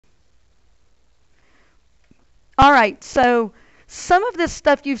All right, so some of this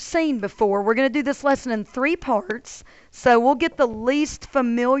stuff you've seen before. We're going to do this lesson in 3 parts. So we'll get the least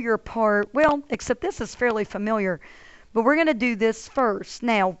familiar part. Well, except this is fairly familiar. But we're going to do this first.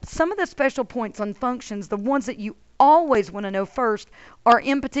 Now, some of the special points on functions, the ones that you always want to know first, are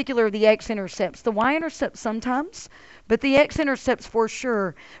in particular the x-intercepts. The y-intercepts sometimes, but the x-intercepts for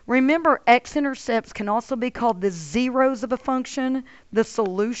sure. Remember, x-intercepts can also be called the zeros of a function, the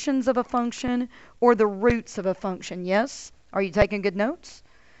solutions of a function, or the roots of a function. Yes? Are you taking good notes?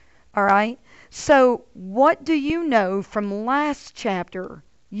 All right. So what do you know from last chapter?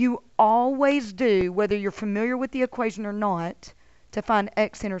 You always do, whether you're familiar with the equation or not, to find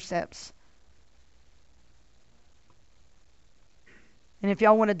x-intercepts. And if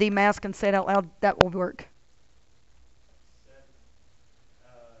y'all want to demask and say it out loud, that will work.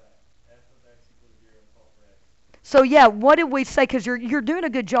 So yeah, what did we say? Because you're doing a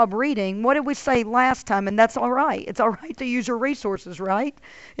good job reading. What did we say last time? And that's all right. It's all right to use your resources, right?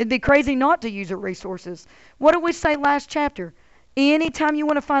 It'd be crazy not to use your resources. What did we say last chapter? Anytime you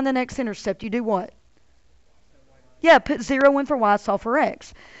want to find the next intercept, you do what? Yeah, put 0 in for y, solve for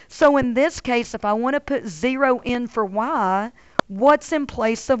x. So in this case, if I want to put 0 in for y, what's in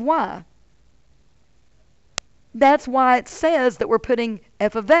place of y? That's why it says that we're putting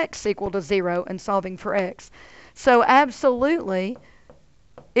f of x equal to 0 and solving for x. So absolutely,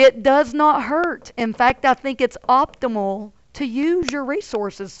 it does not hurt. In fact, I think it's optimal to use your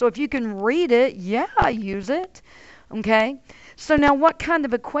resources. So if you can read it, yeah, use it. Okay? So now what kind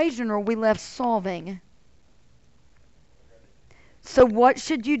of equation are we left solving? So what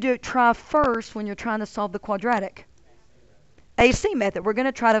should you try first when you're trying to solve the quadratic? AC method. We're going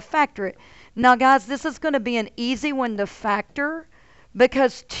to try to factor it. Now, guys, this is going to be an easy one to factor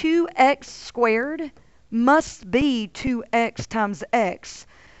because 2x squared must be 2x times x.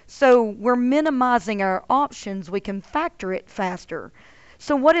 So we're minimizing our options. We can factor it faster.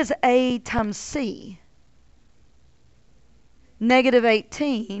 So what is a times c? Negative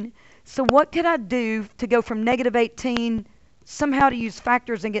 18. So what could I do to go from negative 18 somehow to use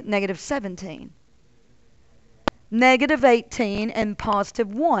factors and get negative 17? Negative 18 and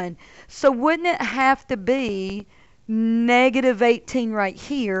positive 1. So wouldn't it have to be negative 18 right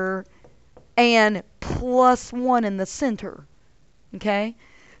here and plus 1 in the center? Okay?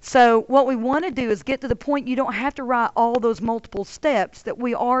 So what we want to do is get to the point you don't have to write all those multiple steps, that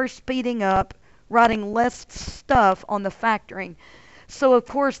we are speeding up, writing less stuff on the factoring. So of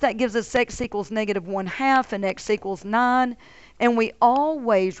course that gives us x equals negative 1/2 and x equals 9. And we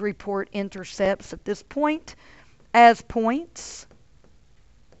always report intercepts at this point as points.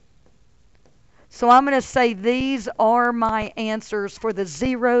 So I'm going to say these are my answers for the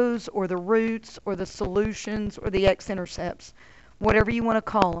zeros or the roots or the solutions or the x-intercepts. Whatever you want to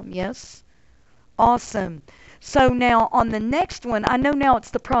call them, yes? Awesome. So now on the next one, I know now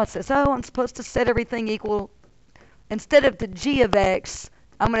it's the process. Oh, I'm supposed to set everything equal. Instead of to g of x,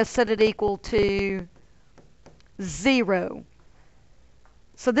 I'm going to set it equal to 0.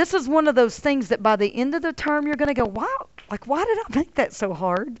 So this is one of those things that by the end of the term, you're going to go, wow, like why did I make that so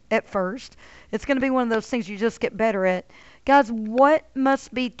hard at first? It's going to be one of those things you just get better at. Guys, what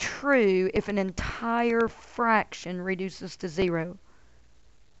must be true if an entire fraction reduces to 0?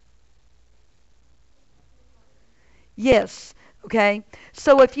 Yes, okay.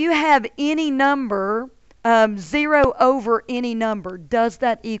 So if you have any number, 0 over any number, does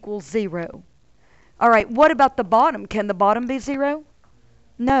that equal 0? All right, what about the bottom? Can the bottom be 0?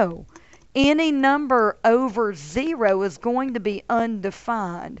 No. Any number over 0 is going to be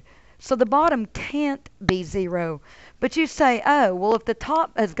undefined. So the bottom can't be 0. But you say, oh, well, if the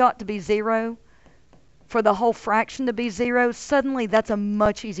top has got to be 0 for the whole fraction to be 0, suddenly that's a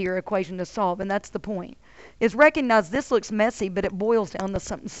much easier equation to solve. And that's the point. Is recognize this looks messy, but it boils down to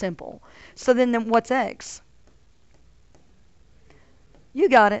something simple. So then what's x? You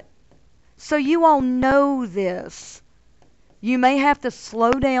got it. So you all know this. You may have to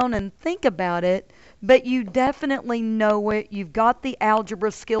slow down and think about it, but you definitely know it. You've got the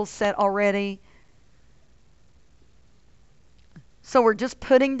algebra skill set already. So we're just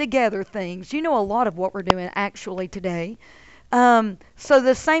putting together things. You know a lot of what we're doing actually today. So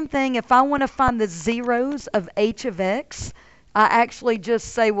the same thing, if I want to find the zeros of h of x, I actually just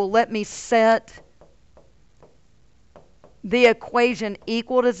say, well, let me set the equation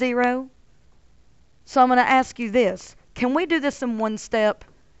equal to 0. So I'm going to ask you this. Can we do this in one step?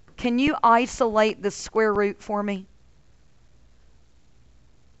 Can you isolate the square root for me?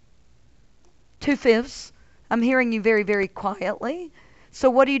 2/5. I'm hearing you very, very quietly. So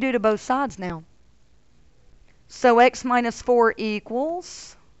what do you do to both sides now? So x minus 4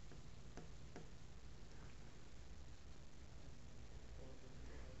 equals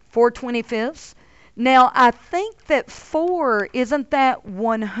 4/25. Now, I think that 4, isn't that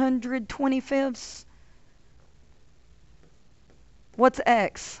 125? What's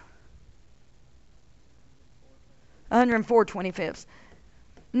x? 104/25.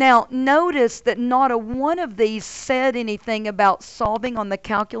 Now, notice that not a one of these said anything about solving on the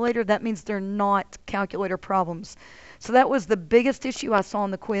calculator. That means they're not calculator problems. So that was the biggest issue I saw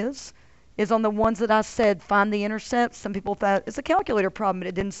in the quiz, is on the ones that I said find the intercepts. Some people thought it's a calculator problem, but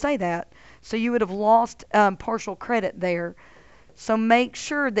it didn't say that. So you would have lost partial credit there. So make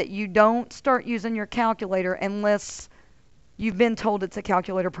sure that you don't start using your calculator unless you've been told it's a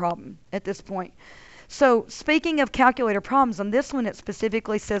calculator problem at this point. So speaking of calculator problems, on this one it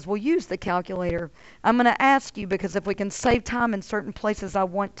specifically says we'll use the calculator. I'm going to ask you, because if we can save time in certain places, I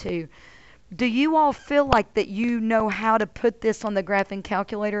want to. Do you all feel like that you know how to put this on the graphing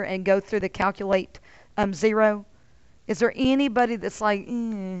calculator and go through the calculate 0? Is there anybody that's like,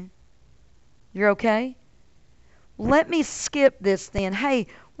 you're okay? Let me skip this then. Hey,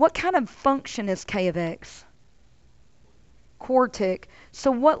 what kind of function is k of x? Quartic.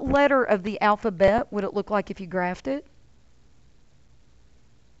 So what letter of the alphabet would it look like if you graphed it?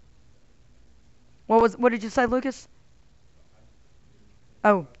 What did you say, Lucas?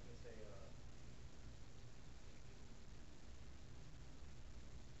 Oh.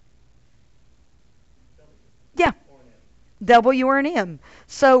 Yeah. W or an M.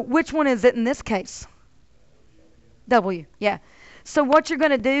 So which one is it in this case? W. Yeah. So what you're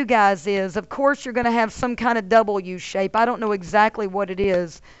going to do, guys, is, of course, you're going to have some kind of W shape. I don't know exactly what it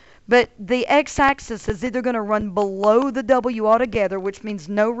is, but the x-axis is either going to run below the W altogether, which means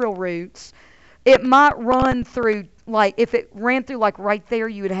no real roots. It might run through, like, if it ran through, like, right there,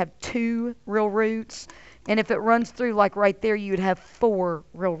 you would have 2 real roots. And if it runs through, like, right there, you would have 4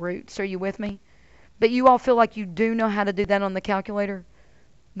 real roots. Are you with me? But you all feel like you do know how to do that on the calculator?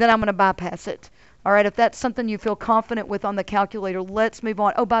 Then I'm going to bypass it. All right, if that's something you feel confident with on the calculator, let's move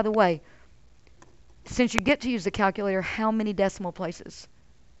on. Oh, by the way, since you get to use the calculator, how many decimal places?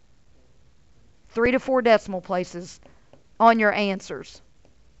 3 to 4 decimal places on your answers.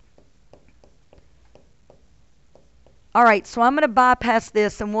 All right, so I'm going to bypass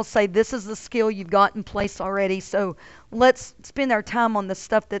this, and we'll say this is the skill you've got in place already. So let's spend our time on the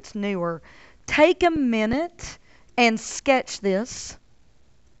stuff that's newer. Take a minute and sketch this,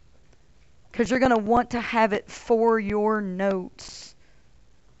 because you're going to want to have it for your notes.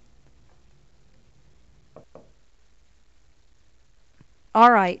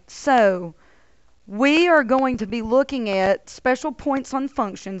 All right, so we are going to be looking at special points on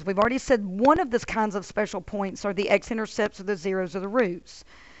functions. We've already said one of these kinds of special points are the x-intercepts or the zeros or the roots.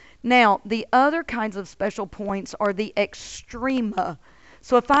 Now, the other kinds of special points are the extrema.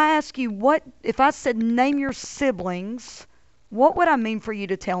 So if I ask you, if I said name your siblings, what would I mean for you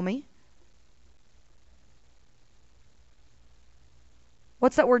to tell me?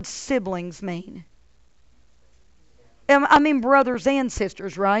 What's that word siblings mean? I mean brothers and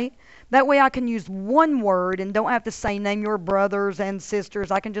sisters, right? That way I can use one word and don't have to say name your brothers and sisters.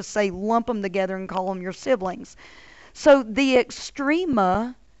 I can just say lump them together and call them your siblings. So the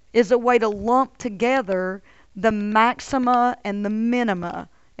extrema is a way to lump together the maxima and the minima.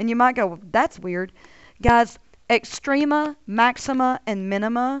 And you might go, well, that's weird. Guys, extrema, maxima, and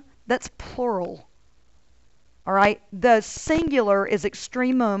minima, that's plural. All right? The singular is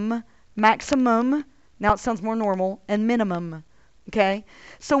extremum, maximum, now it sounds more normal, and minimum. Okay?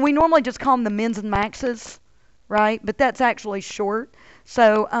 So we normally just call them the mins and maxes, right? But that's actually short.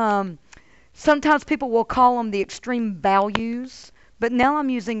 So sometimes people will call them the extreme values. But now I'm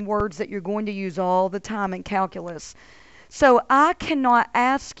using words that you're going to use all the time in calculus. So I cannot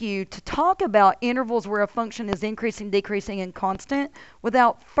ask you to talk about intervals where a function is increasing, decreasing, and constant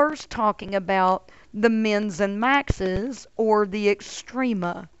without first talking about the mins and maxes or the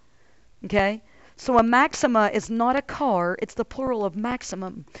extrema. Okay? So a maxima is not a car, it's the plural of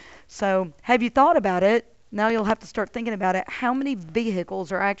maximum. So have you thought about it? Now you'll have to start thinking about it. How many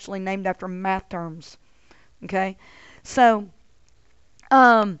vehicles are actually named after math terms? Okay? So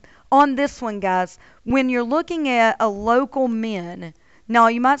on this one, guys, when you're looking at a local min, now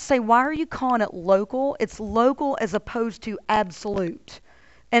you might say, why are you calling it local? It's local as opposed to absolute.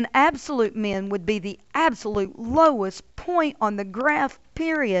 An absolute min would be the absolute lowest point on the graph,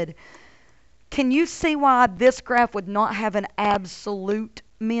 period. Can you see why this graph would not have an absolute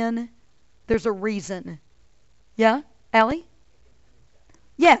min? There's a reason. Yeah, Allie?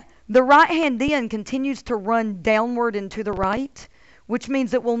 Yeah, the right-hand end continues to run downward and to the right, which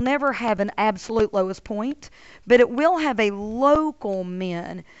means it will never have an absolute lowest point, but it will have a local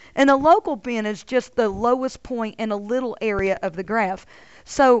min. And a local min is just the lowest point in a little area of the graph.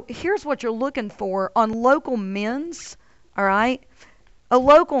 So here's what you're looking for on local mins, all right? A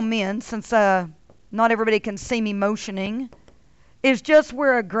local min, since not everybody can see me motioning, is just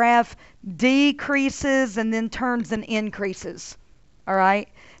where a graph decreases and then turns and increases, all right?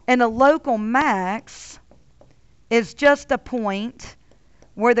 And a local max is just a point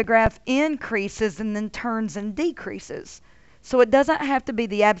where the graph increases and then turns and decreases. So it doesn't have to be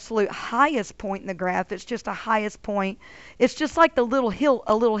the absolute highest point in the graph. It's just a highest point. It's just like the little hill,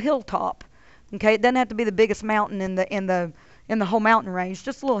 a little hilltop. Okay, it doesn't have to be the biggest mountain in the whole mountain range.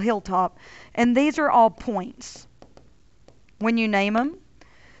 Just a little hilltop. And these are all points when you name them.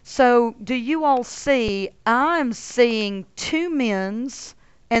 So do you all see? I'm seeing 2 mins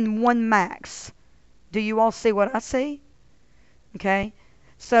and 1 max. Do you all see what I see? Okay.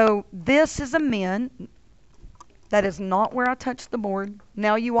 So this is a min. That is not where I touched the board.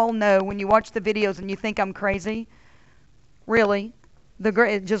 Now you all know when you watch the videos and you think I'm crazy. Really.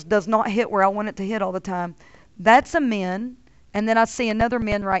 It just does not hit where I want it to hit all the time. That's a min. And then I see another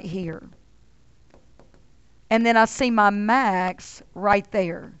min right here. And then I see my max right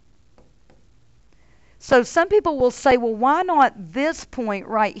there. So some people will say, well, why not this point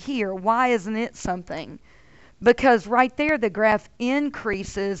right here? Why isn't it something? Because right there the graph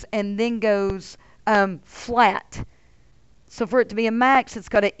increases and then goes flat. So for it to be a max, it's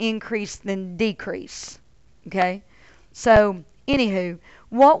got to increase then decrease. Okay? So anywho,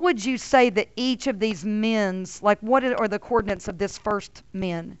 what would you say that each of these mins, like what are the coordinates of this first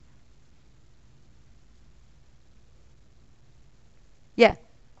min? Yeah.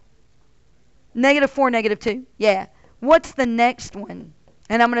 -4, -2. Yeah. What's the next one?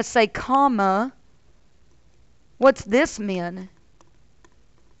 And I'm going to say comma. What's this min?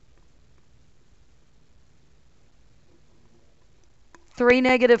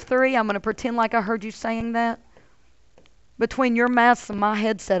 -3. I'm going to pretend like I heard you saying that. Between your maths and my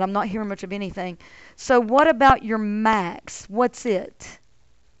headset, I'm not hearing much of anything. So what about your max? What's it?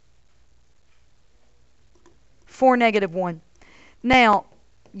 4, -1. Now,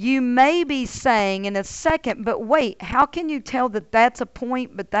 you may be saying in a second, but wait, how can you tell that that's a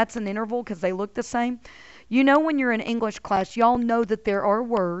point but that's an interval because they look the same? You know when you're in English class, y'all know that there are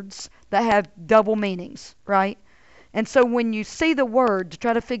words that have double meanings, right? And so when you see the word to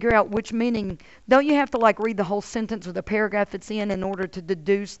try to figure out which meaning, don't you have to like read the whole sentence or the paragraph it's in order to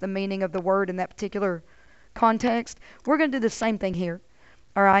deduce the meaning of the word in that particular context? We're going to do the same thing here.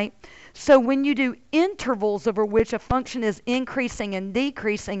 All right? So when you do intervals over which a function is increasing and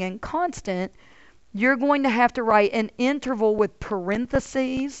decreasing and constant, you're going to have to write an interval with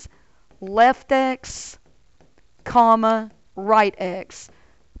parentheses, left x, comma, right x.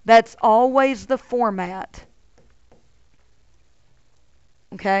 That's always the format.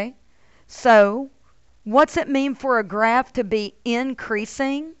 Okay? So, what's it mean for a graph to be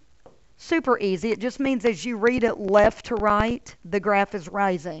increasing? Super easy. It just means as you read it left to right, the graph is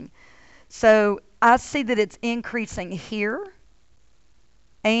rising. So, I see that it's increasing here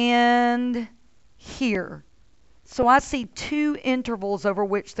and here. So, I see 2 intervals over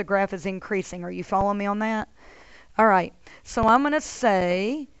which the graph is increasing. Are you following me on that? All right. So, I'm going to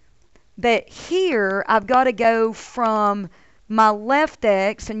say that here I've got to go from my left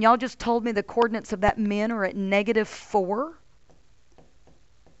x, and y'all just told me the coordinates of that min are at -4,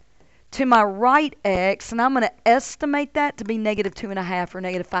 to my right x, and I'm going to estimate that to be -2.5 or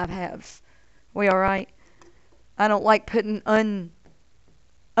 -5/2. We all right? I don't like putting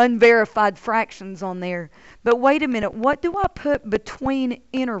unverified fractions on there. But wait a minute, what do I put between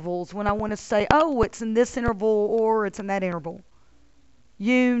intervals when I want to say, oh, it's in this interval or it's in that interval?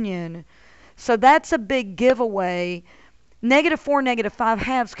 Union. So that's a big giveaway. -4,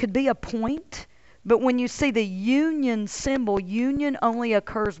 -5/2 could be a point, but when you see the union symbol, union only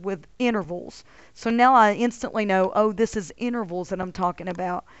occurs with intervals. So now I instantly know, oh, this is intervals that I'm talking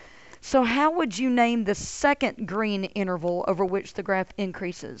about. So how would you name the second green interval over which the graph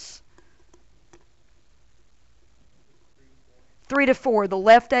increases? 3 to 4. The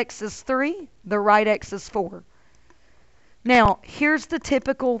left x is 3, the right x is 4. Now, here's the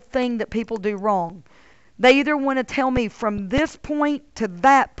typical thing that people do wrong. They either want to tell me from this point to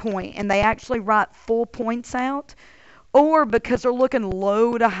that point, and they actually write full points out, or because they're looking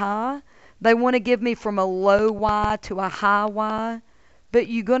low to high, they want to give me from a low y to a high y. But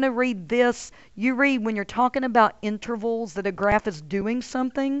you're going to read this. You read when you're talking about intervals that a graph is doing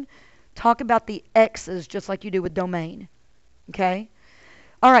something, talk about the x's just like you do with domain. Okay?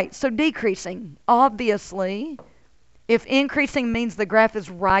 All right, so decreasing. Obviously, If increasing means the graph is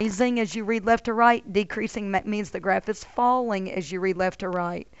rising as you read left to right, decreasing means the graph is falling as you read left to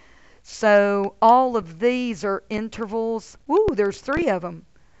right. So all of these are intervals. Woo, there's 3 of them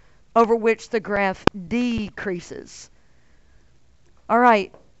over which the graph decreases. All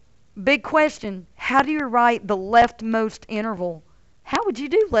right, big question. How do you write the leftmost interval? How would you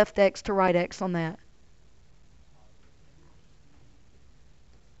do left x to right x on that?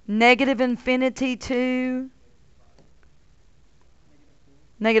 Negative infinity to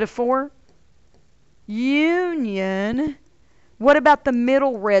 -4. Union. What about the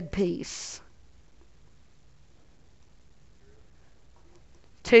middle red piece?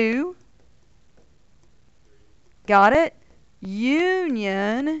 2. Got it?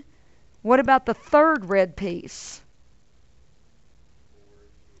 Union. What about the third red piece?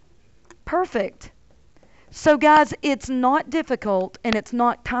 Perfect. So guys, it's not difficult and it's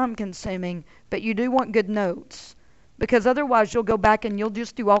not time consuming, but you do want good notes. Because otherwise you'll go back and you'll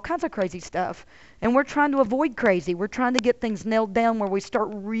just do all kinds of crazy stuff. And we're trying to avoid crazy. We're trying to get things nailed down where we start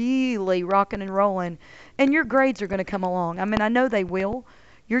really rocking and rolling. And your grades are going to come along. I mean, I know they will.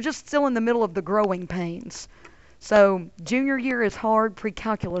 You're just still in the middle of the growing pains. So junior year is hard.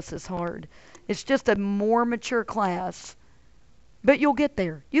 Precalculus is hard. It's just a more mature class. But you'll get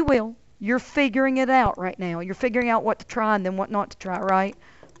there. You will. You're figuring it out right now. You're figuring out what to try and then what not to try, right?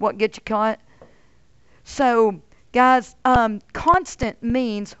 What gets you caught. So guys, constant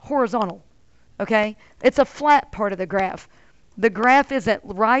means horizontal, okay? It's a flat part of the graph. The graph isn't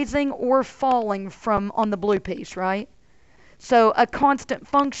rising or falling from on the blue piece, right? So a constant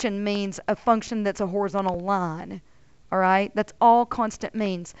function means a function that's a horizontal line, all right? That's all constant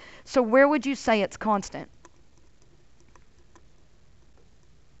means. So where would you say it's constant?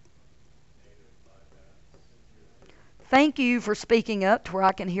 Thank you for speaking up to where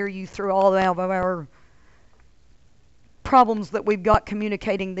I can hear you through all of our problems that we've got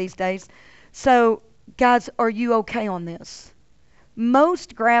communicating these days. So, guys, are you okay on this?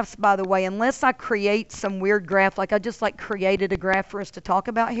 Most graphs, by the way, unless I create some weird graph, like I just created a graph for us to talk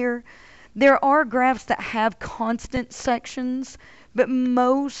about here, there are graphs that have constant sections, but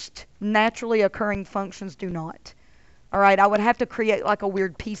most naturally occurring functions do not. All right, I would have to create like a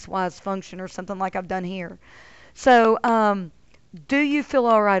weird piecewise function or something like I've done here. So, do you feel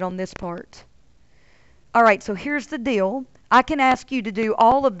all right on this part? All right, so here's the deal. I can ask you to do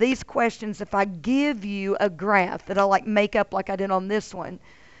all of these questions if I give you a graph that I make up like I did on this one.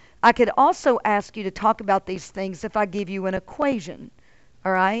 I could also ask you to talk about these things if I give you an equation.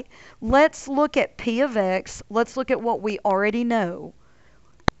 All right? Let's look at P of x. Let's look at what we already know.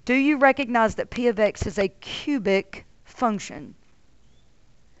 Do you recognize that P of x is a cubic function?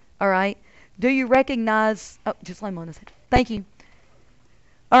 All right? Do you recognize, oh, just lay them on his head. Thank you.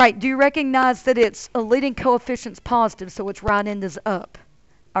 All right, do you recognize that it's a leading coefficient's positive, so its right end is up?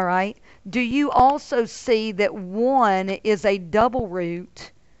 All right. Do you also see that 1 is a double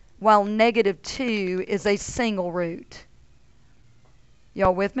root while -2 is a single root?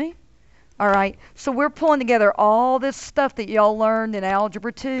 Y'all with me? All right. So we're pulling together all this stuff that y'all learned in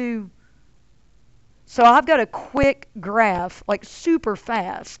Algebra 2. So I've got a quick graph, like super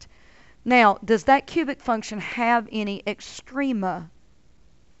fast. Now, does that cubic function have any extrema?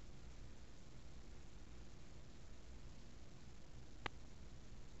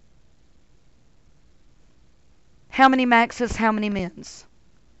 How many maxes, how many mins?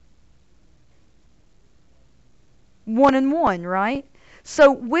 1 and 1, right?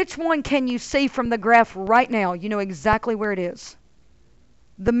 So which one can you see from the graph right now? You know exactly where it is.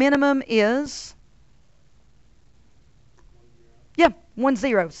 The minimum is? Yeah, 1,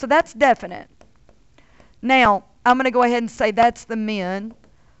 0. So that's definite. Now, I'm going to go ahead and say that's the min.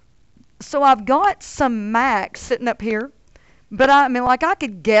 So I've got some max sitting up here. But I mean, I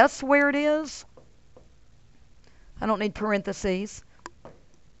could guess where it is. I don't need parentheses.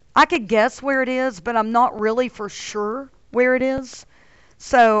 I could guess where it is, but I'm not really for sure where it is.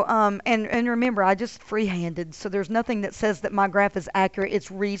 So, and remember, I just freehanded, so there's nothing that says that my graph is accurate.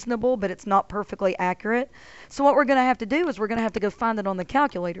 It's reasonable, but it's not perfectly accurate. So what we're going to have to do is we're going to have to go find it on the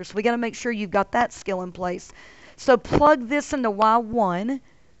calculator. So we got to make sure you've got that skill in place. So plug this into y1.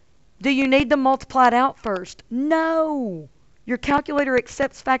 Do you need to multiply it out first? No. Your calculator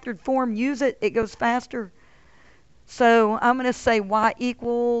accepts factored form. Use it. It goes faster. So I'm going to say y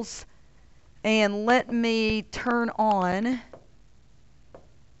equals, and let me turn on.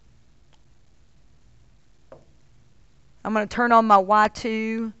 I'm going to turn on my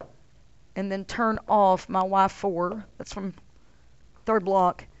y2 and then turn off my y4. That's from third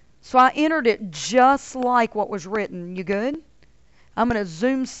block. So I entered it just like what was written. You good? I'm going to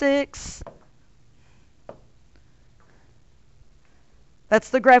zoom 6. That's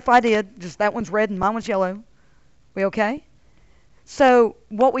the graph I did. Just that one's red and mine was yellow. We okay? So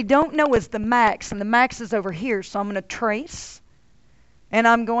what we don't know is the max, and the max is over here. So I'm going to trace, and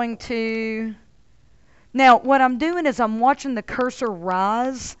I'm going to... Now, what I'm doing is I'm watching the cursor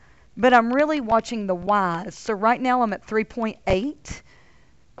rise, but I'm really watching the y's. So right now I'm at 3.8.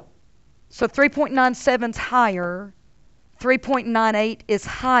 So 3.97 is higher. 3.98 is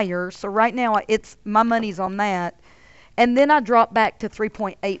higher. So right now my money's on that. And then I drop back to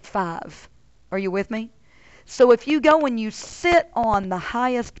 3.85. Are you with me? So if you go and you sit on the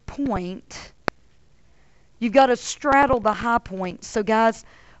highest point, you've got to straddle the high point. So guys,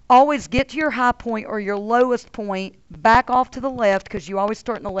 always get to your high point or your lowest point, back off to the left because you always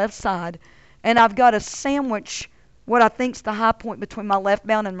start on the left side. And I've got to sandwich what I think's the high point between my left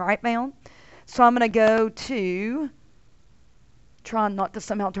bound and right bound. So I'm going to go to, trying not to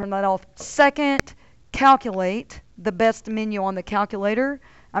somehow turn that off. Second, calculate, the best menu on the calculator.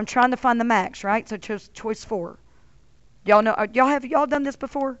 I'm trying to find the max, right? So choice 4. Y'all know, have y'all done this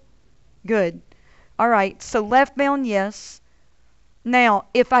before? Good. All right, so left bound, yes. Now,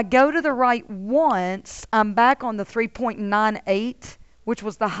 if I go to the right once, I'm back on the 3.98, which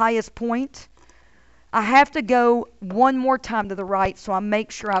was the highest point. I have to go one more time to the right, so I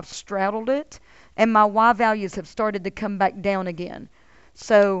make sure I've straddled it, and my Y values have started to come back down again.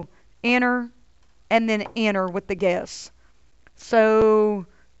 So enter, and then enter with the guess. So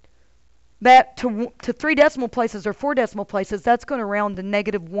that to 3 decimal places or 4 decimal places, that's going to round to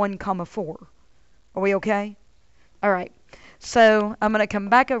 -1,4. Are we okay? All right. So I'm going to come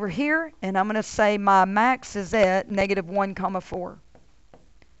back over here, and I'm going to say my max is at -1,4.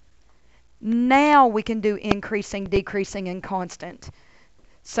 Now we can do increasing, decreasing, and constant.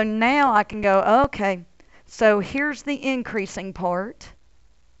 So now I can go, okay, so here's the increasing part.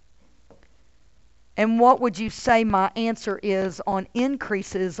 And what would you say my answer is on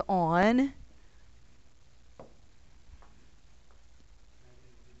increases on?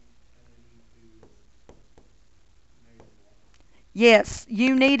 Yes,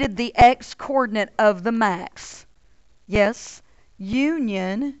 you needed the x coordinate of the max. Yes,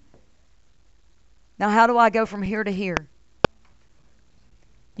 union. Now how do I go from here to here?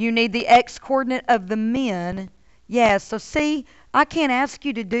 You need the x coordinate of the min. Yes, so see, I can't ask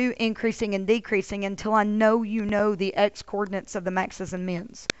you to do increasing and decreasing until I know you know the x coordinates of the maxes and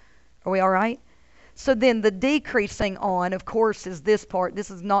mins. Are we all right? So then the decreasing on, of course, is this part. This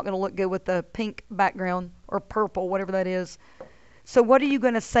is not going to look good with the pink background or purple, whatever that is. So what are you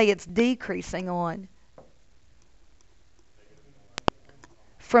going to say it's decreasing on?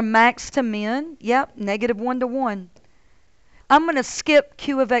 From max to min? Yep, -1 to 1. I'm going to skip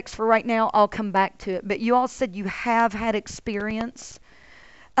Q of X for right now. I'll come back to it. But you all said you have had experience.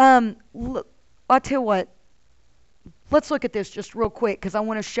 Look, I'll tell you what. Let's look at this just real quick because I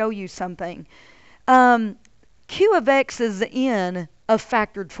want to show you something. Q of X is in a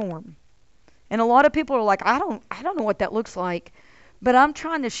factored form. And a lot of people are like, I don't know what that looks like. But I'm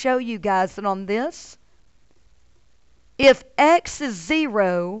trying to show you guys that on this, if X is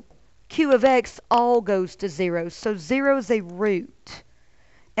 0, Q of X all goes to 0. So 0 is a root.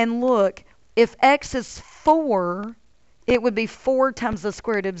 And look, if X is 4, it would be 4 times the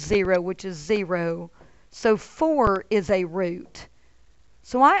square root of 0, which is 0. So 4 is a root.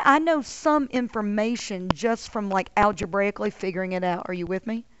 So I know some information just from like algebraically figuring it out. Are you with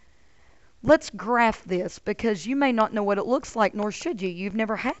me? Let's graph this because you may not know what it looks like, nor should you. You've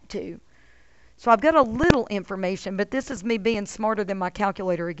never had to. So I've got a little information, but this is me being smarter than my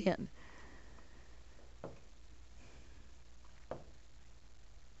calculator again.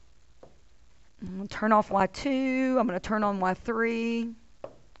 I'm going to turn off Y2. I'm going to turn on Y3.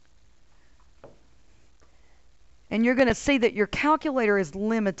 And you're going to see that your calculator is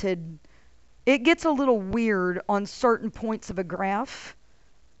limited. It gets a little weird on certain points of a graph.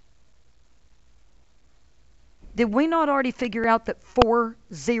 Did we not already figure out that 4,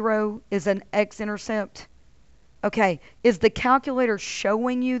 0 is an x-intercept? Okay, is the calculator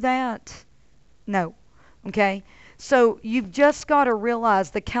showing you that? No. Okay, so you've just got to realize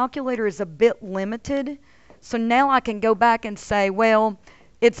the calculator is a bit limited. So now I can go back and say, well,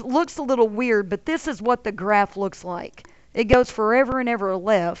 it looks a little weird, but this is what the graph looks like. It goes forever and ever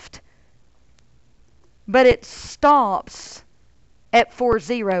left, but it stops at 4,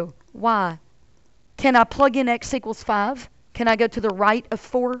 0. Why? Can I plug in x equals 5? Can I go to the right of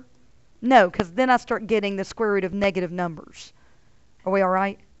 4? No, because then I start getting the square root of negative numbers. Are we all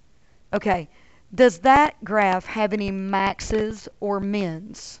right? Okay. Does that graph have any maxes or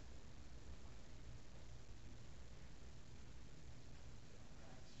mins?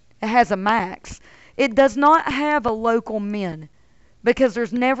 It has a max. It does not have a local min. because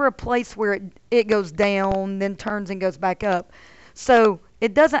there's never a place where it goes down, then turns and goes back up. So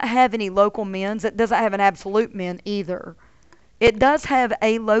it doesn't have any local mins. It doesn't have an absolute min either. It does have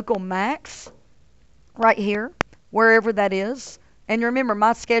a local max right here, wherever that is. And remember,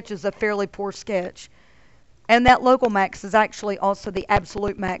 my sketch is a fairly poor sketch. And that local max is actually also the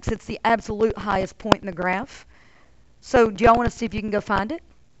absolute max. It's the absolute highest point in the graph. So do y'all want to see if you can go find it?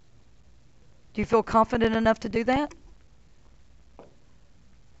 Do you feel confident enough to do that?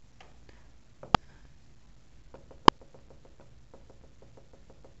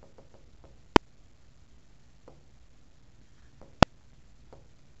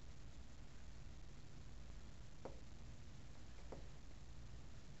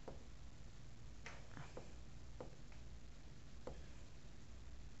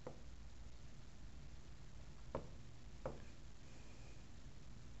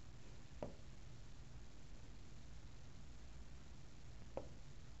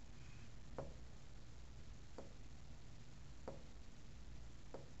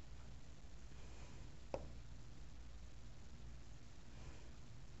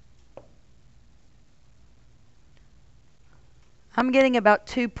 I'm getting about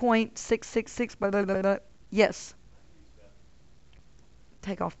 2.666. Blah, blah, blah, blah. Yes.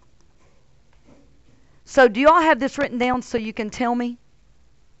 Take off. So do y'all have this written down so you can tell me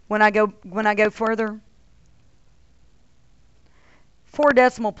when I go further? 4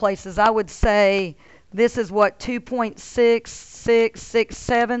 decimal places. I would say this is what,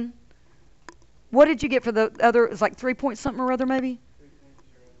 2.6667. What did you get for the other? It's like 3 point something or other maybe?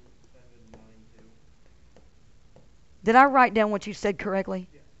 3.0792. Did I write down what you said correctly?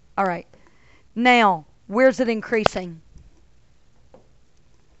 Yes. All right. Now, where's it increasing?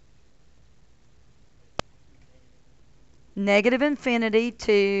 Negative infinity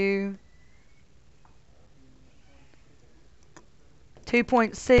to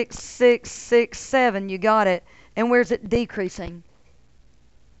 2.6667. You got it. And where's it decreasing?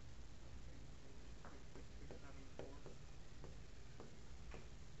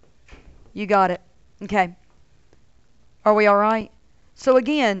 You got it. Okay. Are we all right? So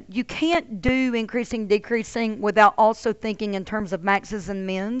again, you can't do increasing, decreasing without also thinking in terms of maxes and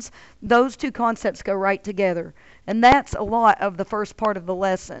mins. Those two concepts go right together. And that's a lot of the first part of the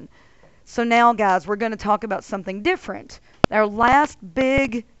lesson. So now, guys, we're going to talk about something different. Our last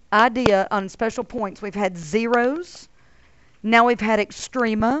big idea on special points, we've had zeros. Now we've had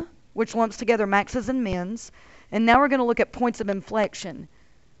extrema, which lumps together maxes and mins. And now we're going to look at points of inflection.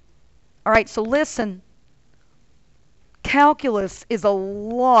 All right, so listen. Calculus is a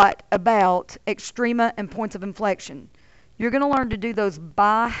lot about extrema and points of inflection. You're going to learn to do those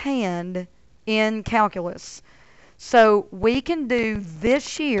by hand in calculus. So we can do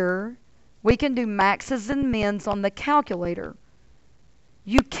this year, we can do maxes and mins on the calculator.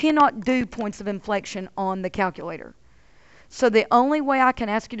 You cannot do points of inflection on the calculator. So the only way I can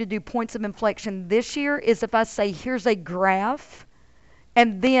ask you to do points of inflection this year is if I say, here's a graph,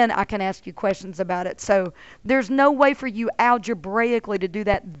 and then I can ask you questions about it. So there's no way for you algebraically to do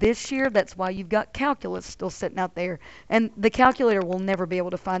that this year. That's why you've got calculus still sitting out there. And the calculator will never be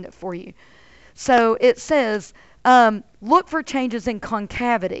able to find it for you. So it says, look for changes in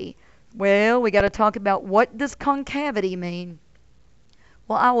concavity. Well, we got to talk about what does concavity mean.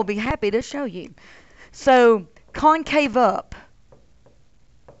 Well, I will be happy to show you. So concave up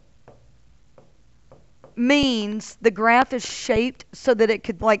means the graph is shaped so that it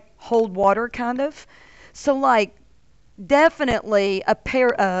could like hold water kind of. So like definitely a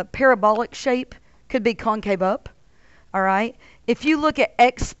parabolic shape could be concave up. All right. If you look at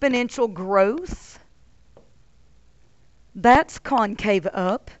exponential growth, that's concave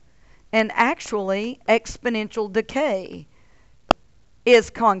up. And actually exponential decay is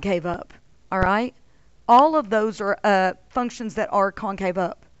concave up. All right. All of those are functions that are concave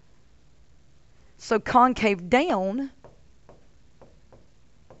up. So concave down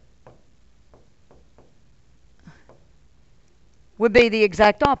would be the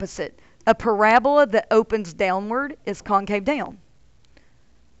exact opposite. A parabola that opens downward is concave down.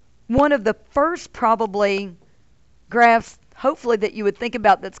 One of the first probably graphs, hopefully, that you would think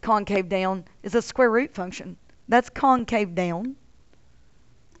about that's concave down is a square root function. That's concave down.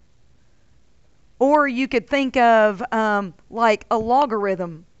 Or you could think of like a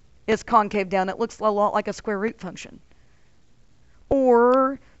logarithm is concave down. It looks a lot like a square root function.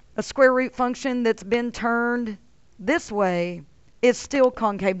 Or a square root function that's been turned this way is still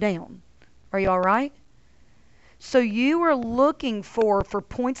concave down. Are you all right? So you are looking for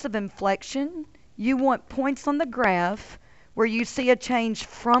points of inflection. You want points on the graph where you see a change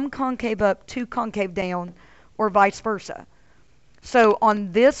from concave up to concave down or vice versa. So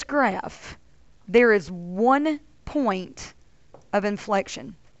on this graph, there is 1 point of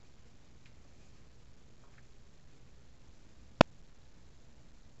inflection.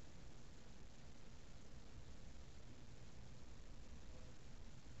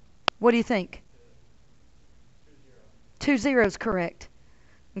 What do you think? 2 zeros, correct.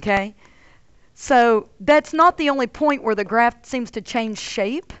 Okay? So that's not the only point where the graph seems to change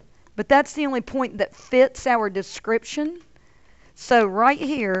shape, but that's the only point that fits our description. So right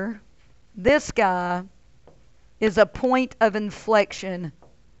here, this guy is a point of inflection.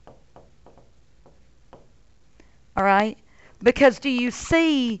 All right? Because do you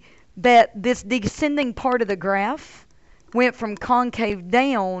see that this descending part of the graph went from concave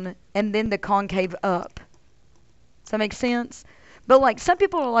down and then to concave up? Does that make sense? But like some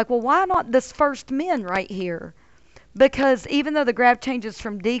people are like, well, why not this first min right here? Because even though the graph changes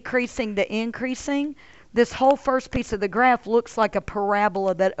from decreasing to increasing, this whole first piece of the graph looks like a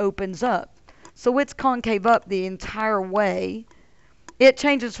parabola that opens up. So it's concave up the entire way. It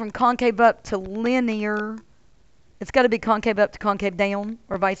changes from concave up to linear. It's got to be concave up to concave down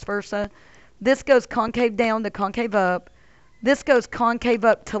or vice versa. This goes concave down to concave up. This goes concave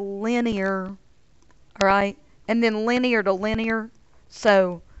up to linear. All right? And then linear to linear.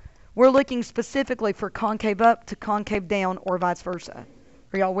 So we're looking specifically for concave up to concave down or vice versa.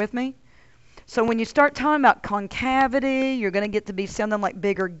 Are y'all with me? So when you start talking about concavity, you're going to get to be sounding like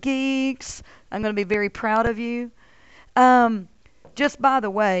bigger geeks. I'm going to be very proud of you. Just by the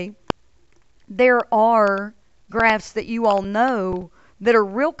way, there are graphs that you all know that are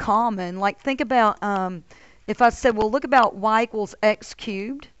real common. Like think about if I said, well, look about y equals x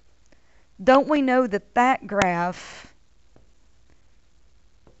cubed. Don't we know that that graph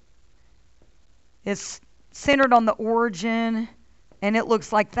is centered on the origin and it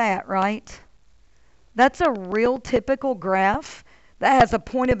looks like that, right? That's a real typical graph that has a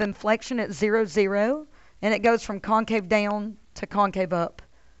point of inflection at 0, 0, and it goes from concave down to concave up.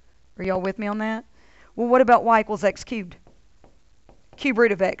 Are y'all with me on that? Well, what about y equals x cubed? Cube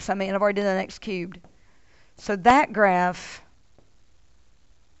root of x. I mean, I've already done x cubed. So that graph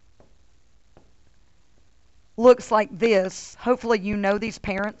looks like this. Hopefully you know these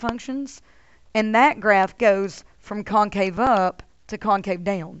parent functions. And that graph goes from concave up to concave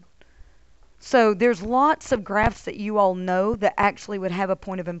down. So there's lots of graphs that you all know that actually would have a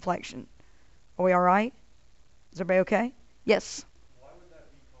point of inflection. Are we all right? Is everybody okay? Yes? Why would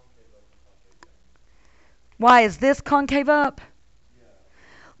that be concave up and concave down? Why is this concave up? Yeah.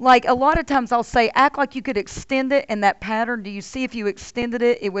 Like a lot of times I'll say, act like you could extend it in that pattern. Do you see if you extended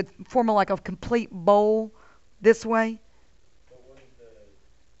it, it would form like a complete bowl this way? But wouldn't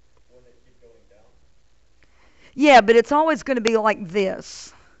it keep going down? Yeah, but it's always going to be like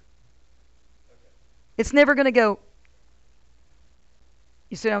this. Okay. It's never going to go.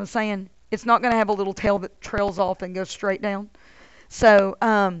 You see what I'm saying? It's not going to have a little tail that trails off and goes straight down. So,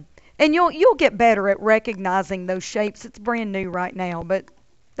 and you'll get better at recognizing those shapes. It's brand new right now, but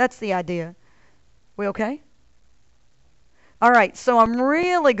that's the idea. We okay? All right, so I'm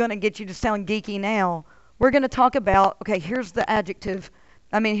really going to get you to sound geeky now. We're going to talk about, okay, here's the adjective.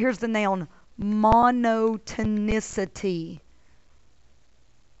 Here's the noun, monotonicity.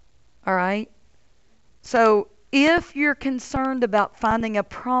 All right? So if you're concerned about finding a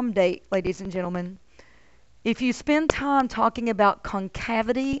prom date, ladies and gentlemen, if you spend time talking about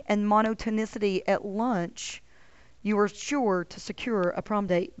concavity and monotonicity at lunch, you are sure to secure a prom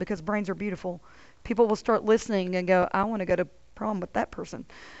date because brains are beautiful. People will start listening and go, I want to go to prom with that person.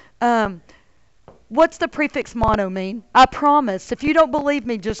 What's the prefix mono mean? I promise. If you don't believe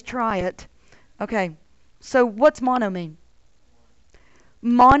me, just try it. Okay. So what's mono mean?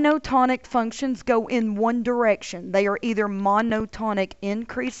 Monotonic functions go in one direction. They are either monotonic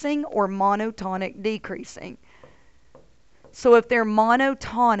increasing or monotonic decreasing. So if they're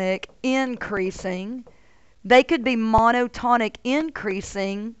monotonic increasing, they could be monotonic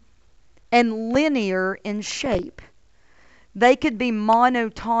increasing and linear in shape. They could be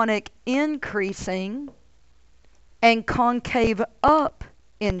monotonic increasing and concave up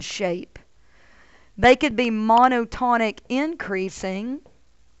in shape. They could be monotonic increasing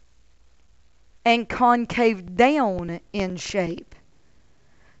and concave down in shape.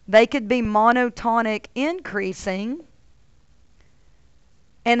 They could be monotonic increasing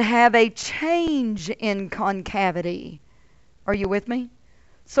and have a change in concavity. Are you with me?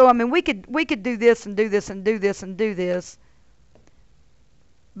 So we could do this and do this and do this and do this.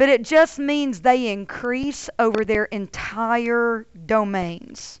 But it just means they increase over their entire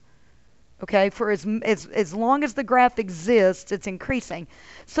domains. Okay, for as long as the graph exists, it's increasing.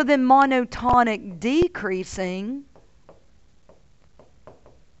 So then monotonic decreasing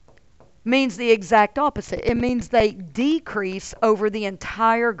means the exact opposite. It means they decrease over the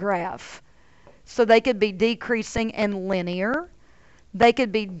entire graph. So they could be decreasing and linear. They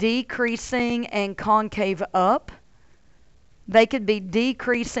could be decreasing and concave up. They could be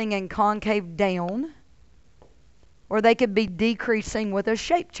decreasing and concave down. Or they could be decreasing with a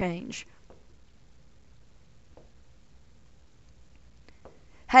shape change.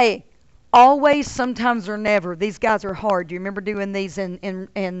 Hey, always, sometimes, or never. These guys are hard. Do you remember doing these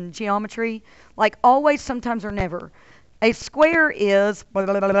in geometry? Like always, sometimes, or never. A square is blah,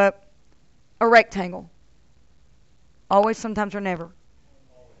 blah, blah, blah, a rectangle. Always, sometimes, or never.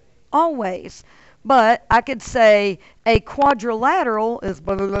 Always. But I could say a quadrilateral is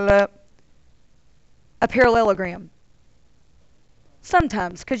blah, blah, blah, blah, a parallelogram.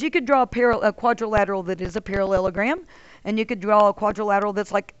 Sometimes, because you could draw a quadrilateral that is a parallelogram, and you could draw a quadrilateral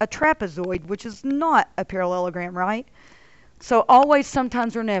that's like a trapezoid, which is not a parallelogram, right? So always,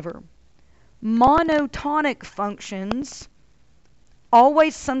 sometimes, or never. Monotonic functions,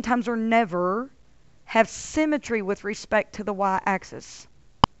 always, sometimes, or never, have symmetry with respect to the y-axis.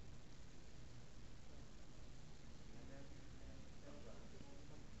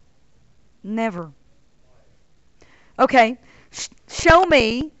 Never. Okay, show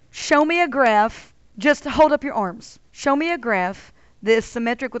me a graph. Just hold up your arms. Show me a graph that is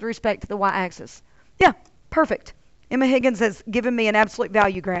symmetric with respect to the y-axis. Yeah, perfect. Emma Higgins has given me an absolute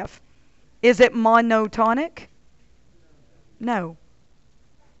value graph. Is it monotonic? No.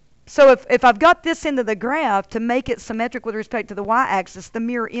 So if I've got this into the graph to make it symmetric with respect to the y-axis, the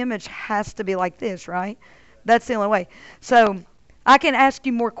mirror image has to be like this, right? That's the only way. So I can ask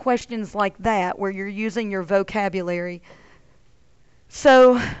you more questions like that where you're using your vocabulary.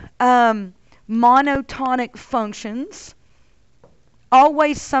 So monotonic functions,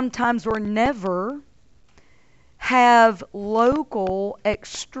 always, sometimes, or never, have local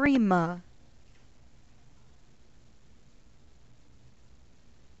extrema.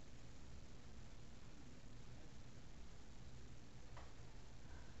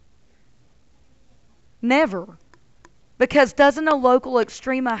 Never. Because doesn't a local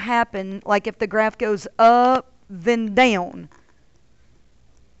extrema happen like if the graph goes up, then down?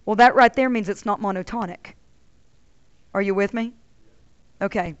 Well, that right there means it's not monotonic. Are you with me?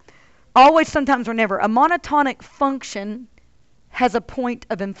 Okay. Always, sometimes, or never. A monotonic function has a point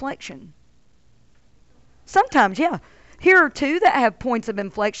of inflection. Sometimes, yeah. Here are two that have points of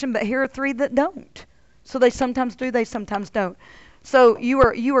inflection, but here are three that don't. So they sometimes do, they sometimes don't. So you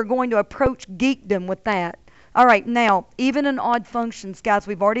are going to approach geekdom with that. All right, now, even in odd functions, guys,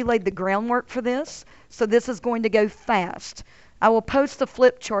 we've already laid the groundwork for this, so this is going to go fast. I will post the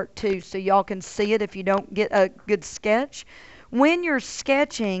flip chart too so y'all can see it if you don't get a good sketch. When you're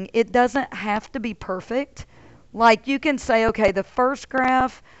sketching, it doesn't have to be perfect. Like you can say, okay, the first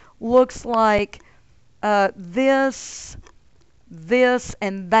graph looks like this,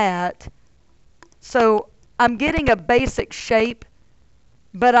 and that. So I'm getting a basic shape,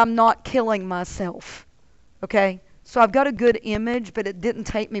 but I'm not killing myself. Okay? So I've got a good image, but it didn't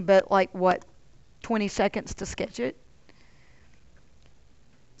take me but like, what, 20 seconds to sketch it?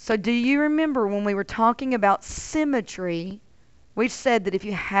 So do you remember when we were talking about symmetry, we said that if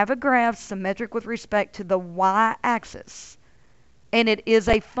you have a graph symmetric with respect to the y-axis, and it is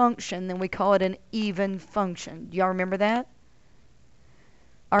a function, then we call it an even function. Do y'all remember that?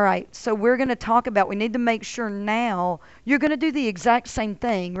 All right, so we're going to talk about, we need to make sure now, you're going to do the exact same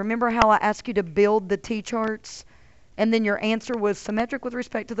thing. Remember how I asked you to build the t-charts? And then your answer was symmetric with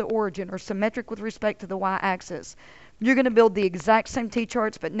respect to the origin or symmetric with respect to the y-axis. You're going to build the exact same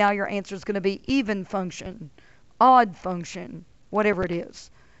t-charts, but now your answer is going to be even function, odd function, whatever it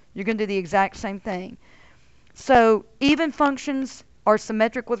is. You're going to do the exact same thing. So even functions are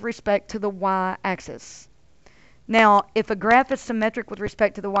symmetric with respect to the y-axis. Now, if a graph is symmetric with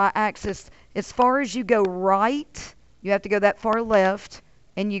respect to the y-axis, as far as you go right, you have to go that far left,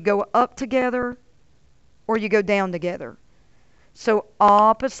 and you go up together, or you go down together. So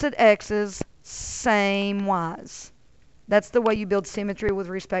opposite x's, same y's. That's the way you build symmetry with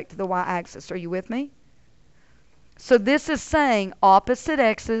respect to the y-axis. Are you with me? So this is saying opposite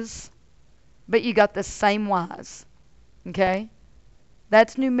x's, but you got the same y's. Okay?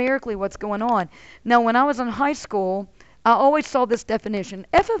 That's numerically what's going on. Now, when I was in high school, I always saw this definition.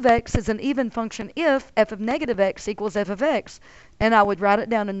 F of x is an even function if f of negative x equals f of x. And I would write it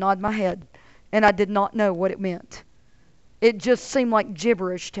down and nod my head. And I did not know what it meant. It just seemed like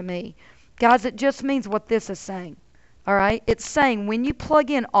gibberish to me. Guys, it just means what this is saying. All right? It's saying when you plug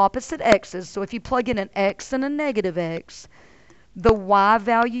in opposite x's, so if you plug in an x and a negative x, the y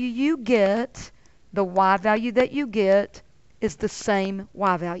value you get, the y value that you get, is the same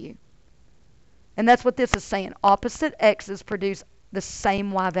y value. And that's what this is saying. Opposite x's produce the same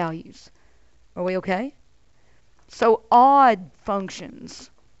y values. Are we okay? So odd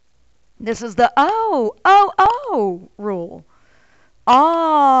functions. This is the rule.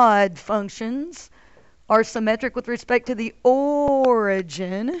 Odd functions are symmetric with respect to the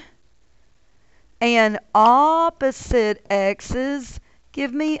origin, and opposite x's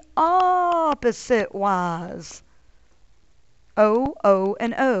give me opposite y's. O,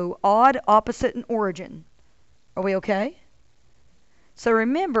 and O. Odd, opposite, and origin. Are we okay? So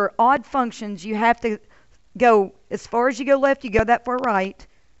remember, odd functions, you have to go, as far as you go left, you go that far right.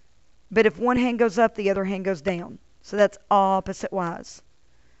 But if one hand goes up, the other hand goes down. So that's opposite y's.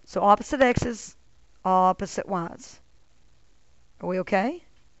 So opposite x's, opposite y's. Are we okay?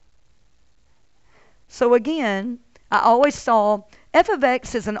 So again, I always saw f of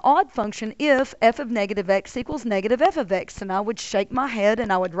x is an odd function if f of negative x equals negative f of x. And I would shake my head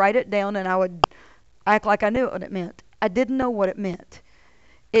and I would write it down and I would act like I knew what it meant. I didn't know what it meant.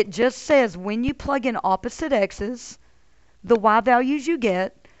 It just says when you plug in opposite x's, the y values you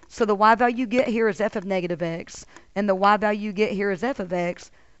get, so the y value you get here is f of negative x, and the y value you get here is f of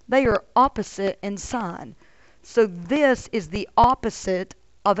x, they are opposite in sign. So this is the opposite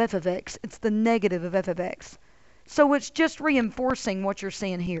of f of x. It's the negative of f of x. So it's just reinforcing what you're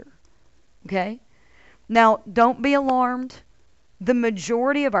seeing here. Okay? Now, don't be alarmed. The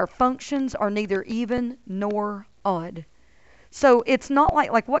majority of our functions are neither even nor odd. So it's not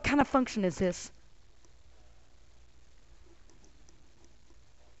like what kind of function is this?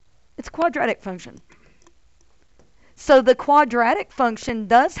 It's a quadratic function. So the quadratic function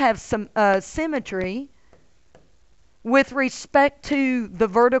does have some symmetry with respect to the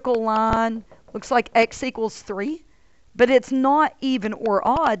vertical line. Looks like x equals 3. But it's not even or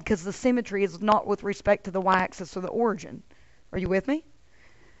odd because the symmetry is not with respect to the y-axis or the origin. Are you with me?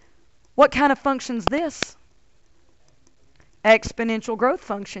 What kind of function is this? Exponential growth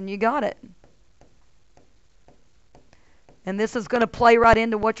function. You got it. And this is going to play right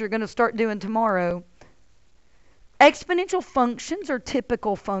into what you're going to start doing tomorrow. Exponential functions are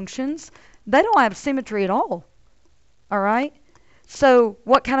typical functions. They don't have symmetry at all. All right? So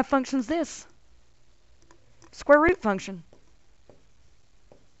what kind of function is this? Square root function.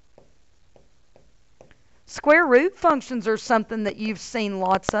 Square root functions are something that you've seen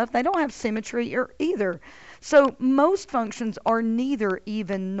lots of. They don't have symmetry either. So most functions are neither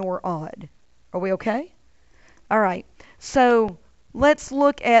even nor odd. Are we okay? All right. So let's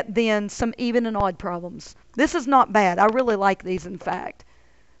look at then some even and odd problems. This is not bad. I really like these, in fact.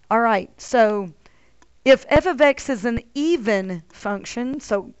 All right. So if f of x is an even function,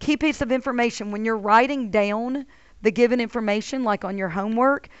 so key piece of information, when you're writing down the given information, like on your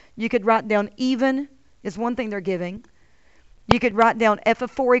homework, you could write down even is one thing they're giving. You could write down f of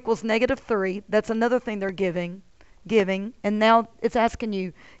 4 equals negative 3. That's another thing they're giving. And now it's asking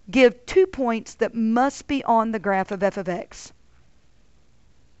you, give 2 points that must be on the graph of f of x.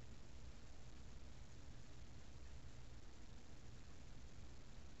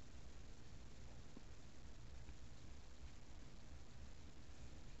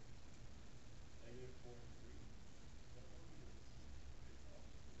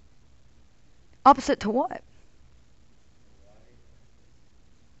 Opposite to what?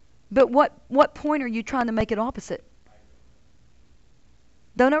 But what point are you trying to make it opposite?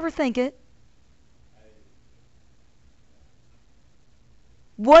 Don't overthink it.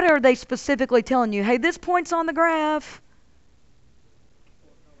 What are they specifically telling you? Hey, this point's on the graph.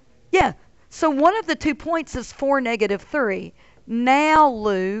 Yeah. So one of the 2 points is 4, negative 3. Now,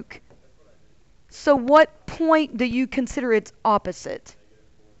 Luke, so what point do you consider its opposite?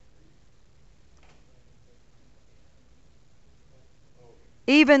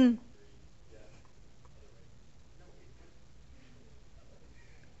 Even.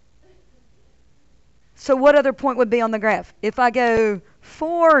 So what other point would be on the graph? If I go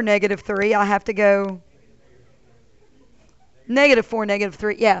 4, negative 3, I have to go negative 4, negative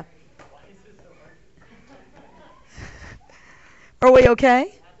 3. Yeah. Are we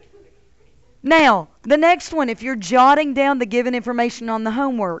okay? Now, the next one, if you're jotting down the given information on the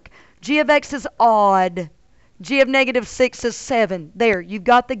homework, g of x is odd. G of negative 6 is 7. There, you've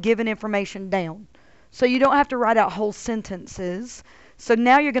got the given information down. So you don't have to write out whole sentences. So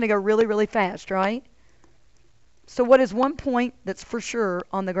now you're going to go really, really fast, right? So what is 1 point that's for sure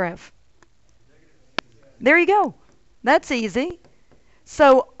on the graph? There you go. That's easy.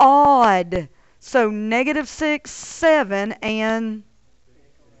 So odd. So negative 6, 7, and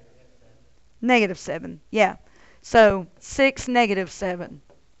negative 7. Yeah. So 6, negative 7.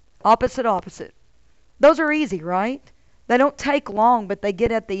 Opposite, opposite. Those are easy, right? They don't take long, but they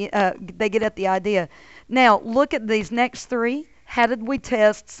get at the idea. Now, look at these next three. How did we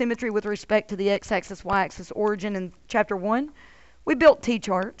test symmetry with respect to the x-axis, y-axis origin in chapter 1? We built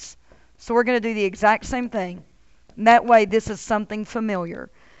t-charts. So we're going to do the exact same thing. That way, this is something familiar.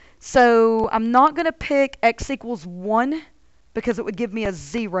 So I'm not going to pick x equals 1 because it would give me a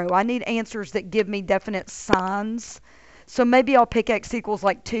 0. I need answers that give me definite signs. So maybe I'll pick x equals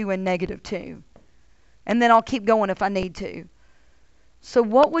like 2 and negative 2. And then I'll keep going if I need to. So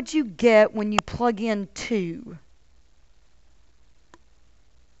what would you get when you plug in 2?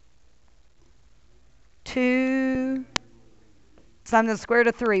 2 times the square root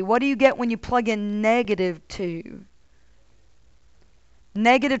of 3. What do you get when you plug in negative 2?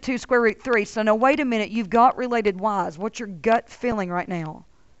 Negative 2 square root 3. So now wait a minute. You've got related y's. What's your gut feeling right now?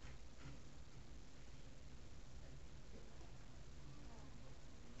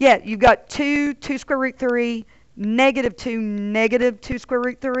 Yeah, you've got 2 square root 3, negative 2 square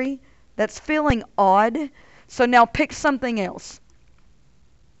root 3. That's feeling odd. So now pick something else.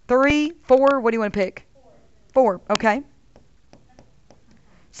 3, 4, what do you want to pick? 4, okay.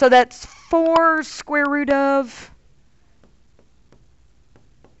 So that's 4 square root of,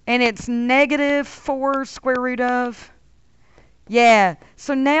 and it's negative 4 square root of. Yeah,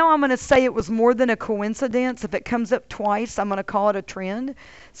 so now I'm going to say it was more than a coincidence. If it comes up twice, I'm going to call it a trend.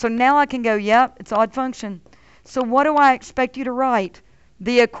 So now I can go, yep, it's odd function. So what do I expect you to write?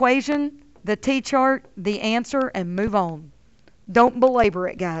 The equation, the t-chart, the answer, and move on. Don't belabor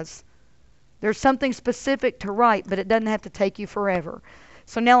it, guys. There's something specific to write, but it doesn't have to take you forever.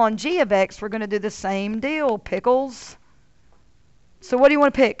 So now on g of x, we're going to do the same deal. Pickles. So what do you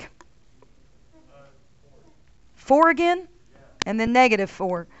want to pick? 4 again? And then negative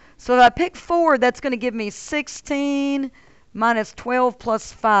 4. So if I pick 4, that's going to give me 16 minus 12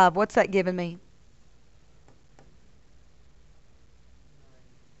 plus 5. What's that giving me?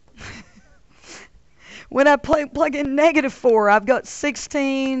 When I plug in negative 4, I've got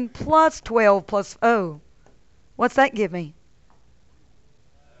 16 plus 12 plus, oh, what's that give me?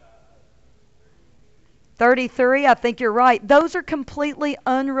 33, I think you're right. Those are completely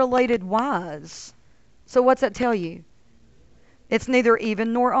unrelated y's. So what's that tell you? It's neither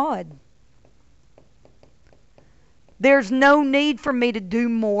even nor odd. There's no need for me to do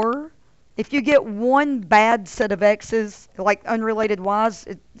more. If you get one bad set of x's, like unrelated y's,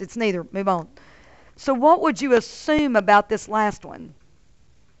 it's neither. Move on. So what would you assume about this last one?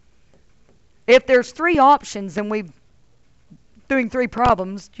 If there's 3 options and we're doing 3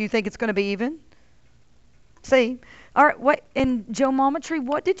 problems, do you think it's going to be even? See? All right, what, in geometry,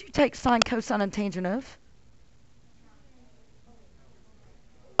 what did you take sine, cosine, and tangent of?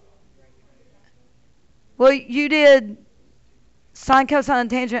 Well, you did sine, cosine, and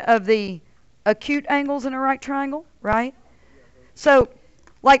tangent of the acute angles in a right triangle, right? So,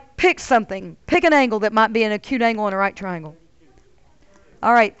 like, pick something. Pick an angle that might be an acute angle in a right triangle.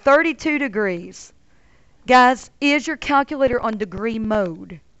 All right, 32 degrees. Guys, is your calculator on degree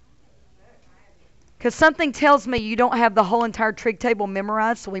mode? Because something tells me you don't have the whole entire trig table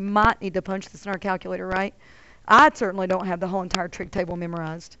memorized, so we might need to punch this in our calculator, right? I certainly don't have the whole entire trig table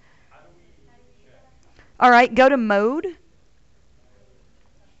memorized. All right, go to mode.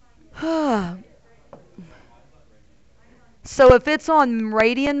 So if it's on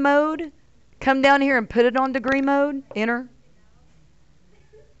radian mode, come down here and put it on degree mode. Enter.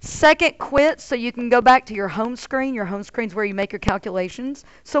 Second, quit so you can go back to your home screen. Your home screen is where you make your calculations.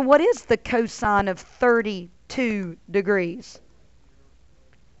 So what is the cosine of 32 degrees?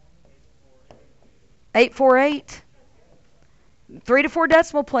 848. 3 to 4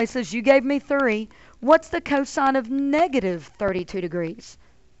 decimal places. You gave me 3. What's the cosine of negative 32 degrees?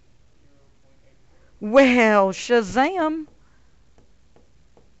 Well, Shazam.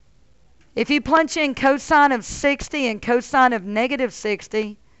 If you punch in cosine of 60 and cosine of negative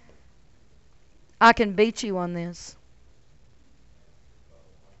 60, I can beat you on this.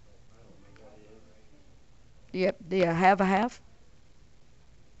 Yep. Do you have a half?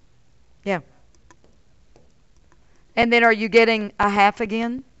 Yeah. And then are you getting a half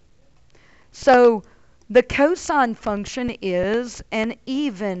again? So the cosine function is an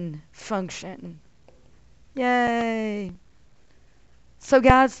even function. Yay. So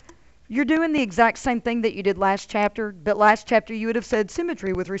guys, you're doing the exact same thing that you did last chapter, but last chapter you would have said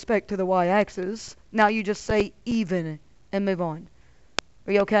symmetry with respect to the y-axis. Now you just say even and move on.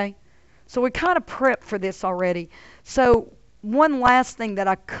 Are you okay? So we kind of prepped for this already. So one last thing that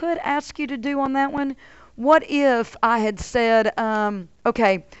I could ask you to do on that one, what if I had said,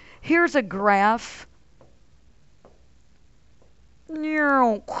 okay, here's a graph,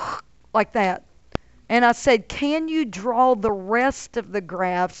 like that. And I said, can you draw the rest of the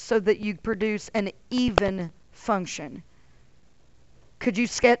graph so that you produce an even function? Could you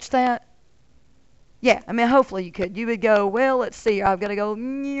sketch that? Yeah, I mean, hopefully you could. You would go, well, let's see, I've got to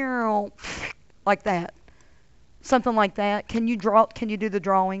go like that. Something like that. Can you draw? Can you do the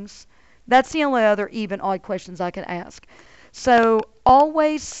drawings? That's the only other even odd questions I can ask. So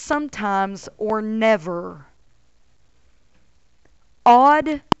always, sometimes, or never.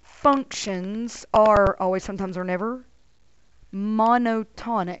 Odd functions are always, sometimes, or never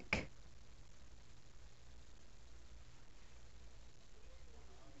monotonic.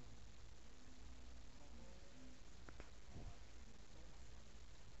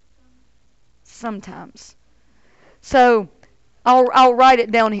 Sometimes. So I'll write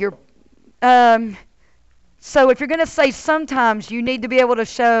it down here. Um, so if you're going to say sometimes, you need to be able to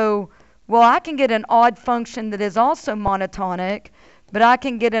show, well, I can get an odd function that is also monotonic, but I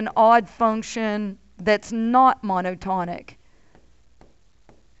can get an odd function that's not monotonic.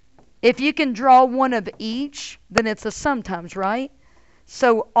 If you can draw one of each, then it's a sometimes, right?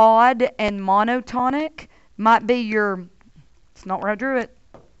 So odd and monotonic might be your, it's not where I drew it.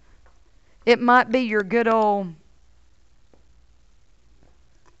 It might be your good old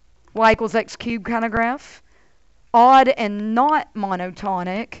y equals x cubed kind of graph. Odd and not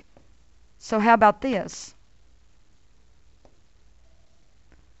monotonic. So how about this?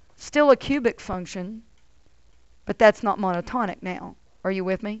 Still a cubic function, but that's not monotonic now. Are you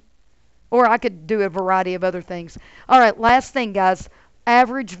with me? Or I could do a variety of other things. All right, last thing, guys.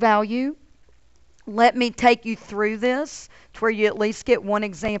 Average value. Let me take you through this to where you at least get one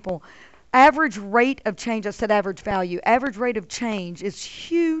example. Average rate of change, I said average value. Average rate of change is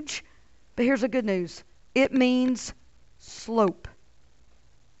huge, but here's the good news. It means slope.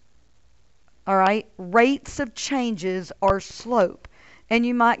 All right? Rates of changes are slope. And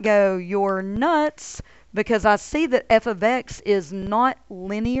you might go, you're nuts, because I see that f of x is not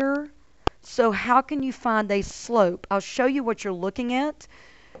linear. So how can you find a slope? I'll show you what you're looking at,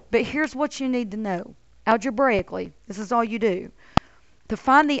 but here's what you need to know. Algebraically, this is all you do. To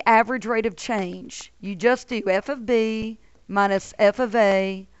find the average rate of change, you just do f of b minus f of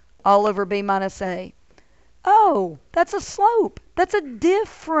a all over b minus a. Oh, that's a slope. That's a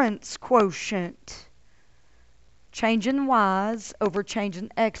difference quotient. Change in y's over change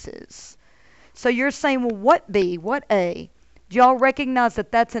in x's. So you're saying, well, what b? What a? Do y'all recognize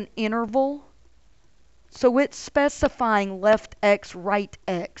that that's an interval? So it's specifying left x, right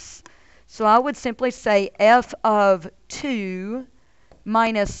x. So I would simply say f of 2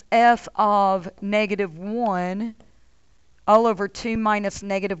 minus f of negative 1 all over 2 minus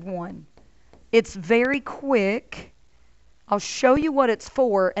negative 1. It's very quick. I'll show you what it's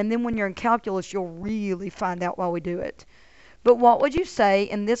for, and then when you're in calculus, you'll really find out why we do it. But what would you say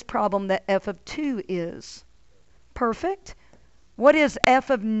in this problem that f of 2 is? Perfect. What is f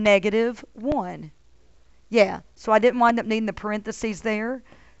of negative 1? Yeah, so I didn't wind up needing the parentheses there.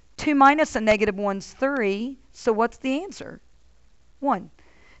 2 minus a negative 1's 3, so what's the answer? 1.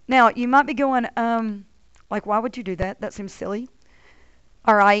 Now, you might be going, like, why would you do that? That seems silly.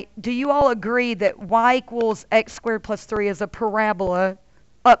 All right, do you all agree that y equals x squared plus 3 is a parabola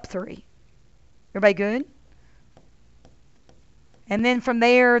up 3? Everybody good? And then from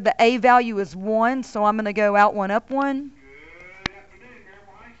there, the a value is 1, so I'm going to go out 1, up 1. Good afternoon,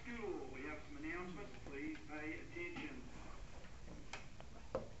 Maryville High School. We have some announcements. Please pay attention.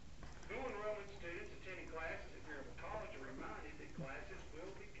 School enrollment students attending classes at Maryville College are reminded that classes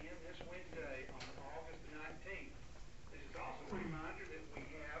will begin this Wednesday on August 19th. This is also a reminder that we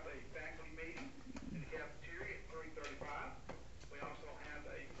have a faculty meeting in the cafeteria at 3:35. We also have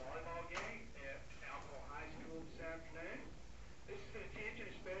a volleyball game at Maryville High School this afternoon. This is an attention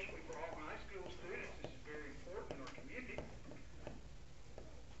especially for all high school students. This is very important in our community.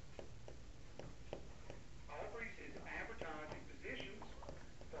 Albury's is advertising positions.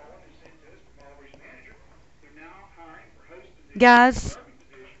 Following is sent to us from Albury's manager. They're now hiring for host positions. Guys,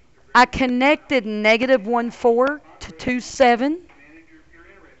 I connected negative 1, 4 to 2, 7.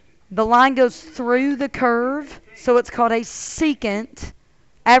 The line goes through the curve, so it's called a secant.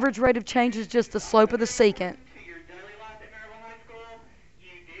 Average rate of change is just the slope of the secant. To your daily life at Maryville High School,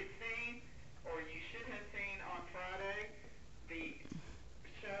 you did see, or you should have seen on Friday, the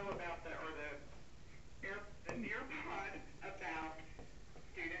show about the nearpod about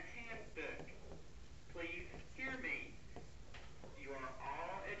student handbook. Please hear me. You are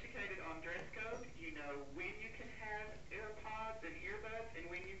all educated on dress code. You know when you can have AirPods and earbuds and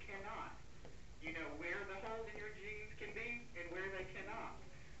when you cannot. You know where the holes in your jeans can be and where they cannot.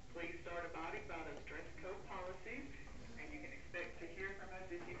 Please start abiding by those dress code policies.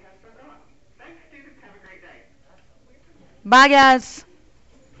 Bye, guys.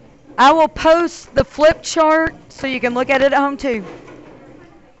 I will post the flip chart so you can look at it at home too.